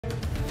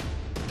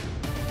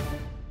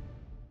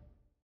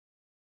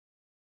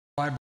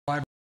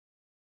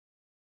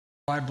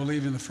I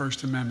believe in the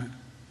First Amendment,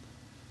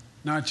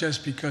 not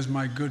just because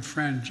my good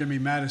friend Jimmy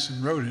Madison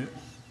wrote it.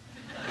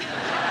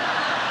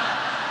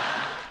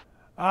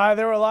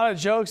 There were a lot of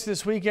jokes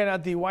this weekend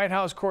at the White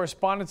House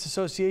Correspondents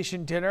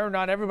Association dinner.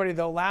 Not everybody,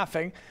 though,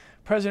 laughing.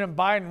 President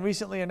Biden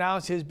recently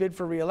announced his bid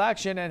for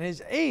re-election, and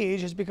his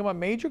age has become a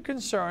major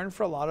concern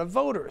for a lot of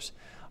voters.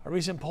 A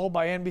recent poll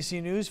by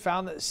NBC News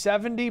found that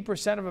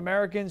 70% of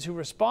Americans who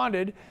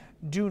responded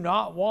do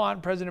not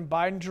want President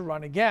Biden to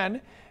run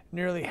again.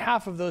 Nearly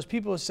half of those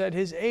people said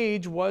his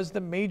age was the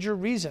major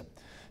reason.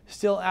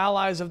 Still,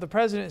 allies of the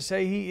president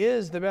say he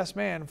is the best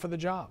man for the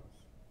job.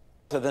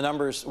 So the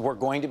numbers we're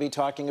going to be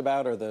talking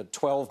about are the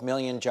 12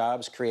 million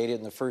jobs created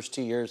in the first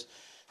 2 years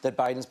that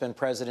Biden's been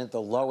president, the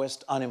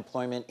lowest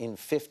unemployment in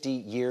 50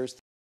 years.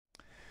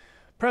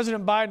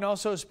 President Biden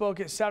also spoke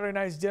at Saturday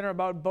night's dinner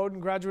about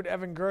Bowdoin graduate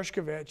Evan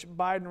Gershkovich.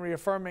 Biden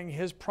reaffirming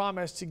his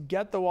promise to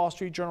get the Wall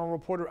Street Journal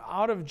reporter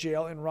out of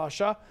jail in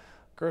Russia.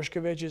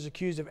 Gershkovich is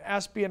accused of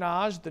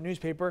espionage. The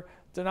newspaper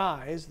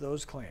denies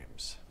those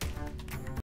claims.